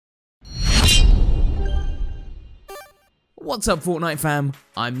What's up, Fortnite fam?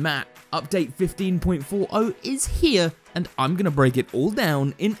 I'm Matt. Update 15.40 is here, and I'm gonna break it all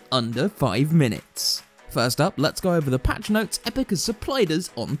down in under 5 minutes. First up, let's go over the patch notes Epic has supplied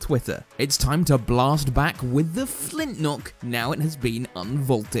us on Twitter. It's time to blast back with the Flintknock now it has been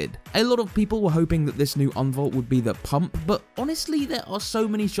unvaulted. A lot of people were hoping that this new unvault would be the pump, but honestly there are so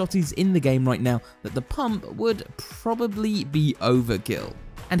many shotties in the game right now that the pump would probably be overkill.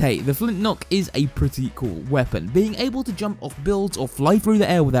 And hey, the Flintknock is a pretty cool weapon. Being able to jump off builds or fly through the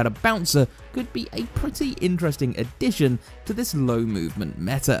air without a bouncer could be a pretty interesting addition to this low movement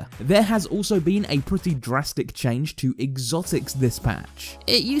meta. There has also been a pretty drastic change to exotics this patch.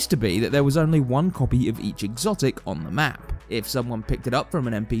 It used to be that there was only one copy of each exotic on the map. If someone picked it up from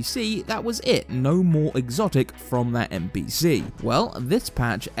an NPC, that was it, no more exotic from that NPC. Well, this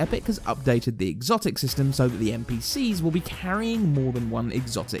patch, Epic has updated the exotic system so that the NPCs will be carrying more than one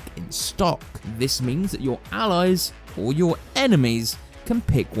exotic in stock. This means that your allies, or your enemies, can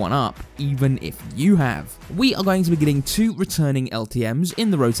pick one up, even if you have. We are going to be getting 2 returning LTMs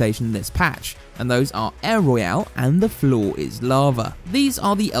in the rotation this patch, and those are Air Royale and The Floor is Lava. These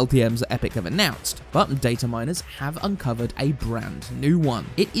are the LTMs that Epic have announced, but data miners have uncovered a brand new one.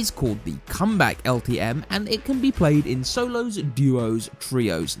 It is called the Comeback LTM, and it can be played in solos, duos,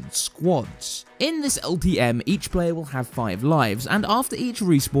 trios, and squads. In this LTM, each player will have 5 lives, and after each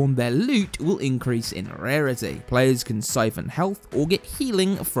respawn, their loot will increase in rarity. Players can siphon health or get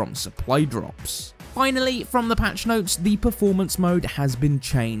healing from supply drops. Finally, from the patch notes, the performance mode has been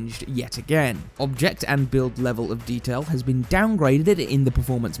changed yet again. Object and build level of detail has been downgraded in the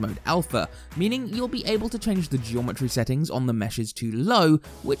performance mode alpha, meaning you'll be able to change the geometry settings on the meshes to low,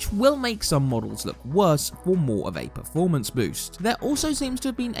 which will make some models look worse for more of a performance boost. There also seems to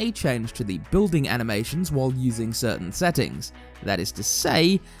have been a change to the building animations while using certain settings. That is to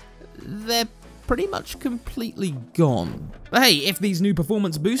say, they're pretty much completely gone. But hey, if these new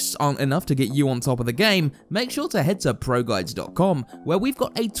performance boosts aren't enough to get you on top of the game, make sure to head to ProGuides.com, where we've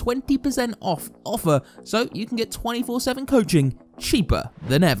got a 20% off offer, so you can get 24/7 coaching cheaper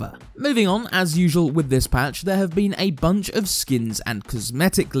than ever. Moving on, as usual with this patch, there have been a bunch of skins and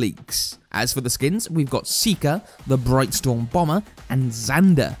cosmetic leaks. As for the skins, we've got Seeker, the Brightstorm Bomber, and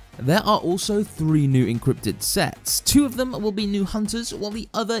Xander. There are also 3 new encrypted sets. 2 of them will be new hunters, while the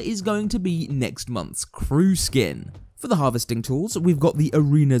other is going to be next month's crew skin. For the harvesting tools, we've got the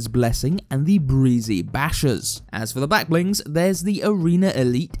Arena's Blessing and the Breezy Bashers. As for the backblings, there's the Arena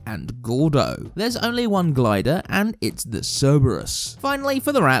Elite and Gordo. There's only one glider, and it's the Cerberus. Finally,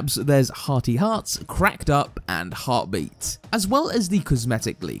 for the wraps, there's Hearty Hearts, Cracked Up, and Heartbeat. As well as the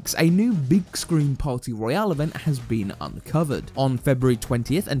cosmetic leaks, a new big screen Party Royale event has been uncovered. On February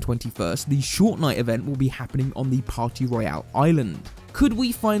 20th and 21st, the Short Night event will be happening on the Party Royale Island. Could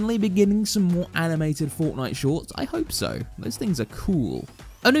we finally be getting some more animated Fortnite shorts? I hope so. Those things are cool.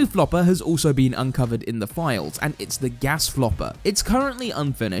 A new flopper has also been uncovered in the files, and it's the gas flopper. It's currently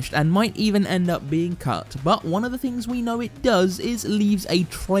unfinished and might even end up being cut, but one of the things we know it does is leaves a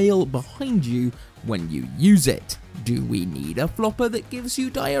trail behind you when you use it. Do we need a flopper that gives you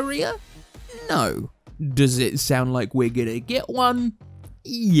diarrhea? No. Does it sound like we're gonna get one?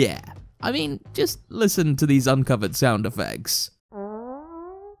 Yeah. I mean, just listen to these uncovered sound effects.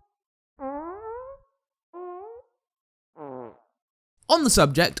 On the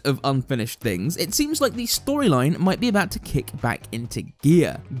subject of unfinished things, it seems like the storyline might be about to kick back into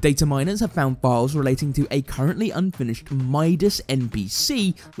gear. Data miners have found files relating to a currently unfinished Midas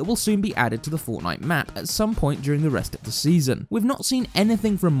NPC that will soon be added to the Fortnite map at some point during the rest of the season. We've not seen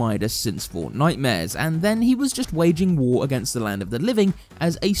anything from Midas since Fortnitemares, and then he was just waging war against the land of the living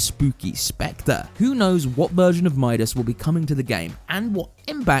as a spooky spectre. Who knows what version of Midas will be coming to the game and what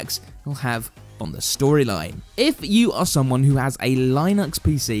impacts he'll have on the storyline. If you are someone who has a Linux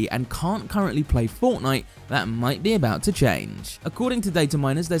PC and can't currently play Fortnite, that might be about to change. According to data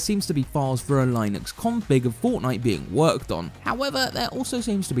miners, there seems to be files for a Linux config of Fortnite being worked on. However, there also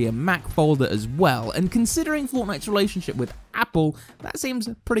seems to be a Mac folder as well, and considering Fortnite's relationship with Apple, that seems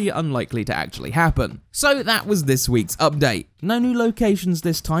pretty unlikely to actually happen. So that was this week's update. No new locations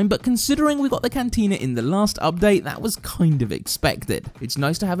this time, but considering we got the Cantina in the last update, that was kind of expected. It's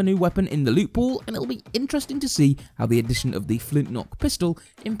nice to have a new weapon in the loot pool, and it'll be interesting to see how the addition of the Flintknock pistol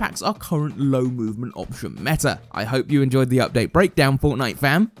impacts our current low movement option meta. I hope you enjoyed the update breakdown, Fortnite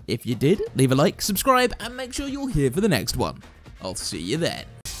fam. If you did, leave a like, subscribe, and make sure you're here for the next one. I'll see you then.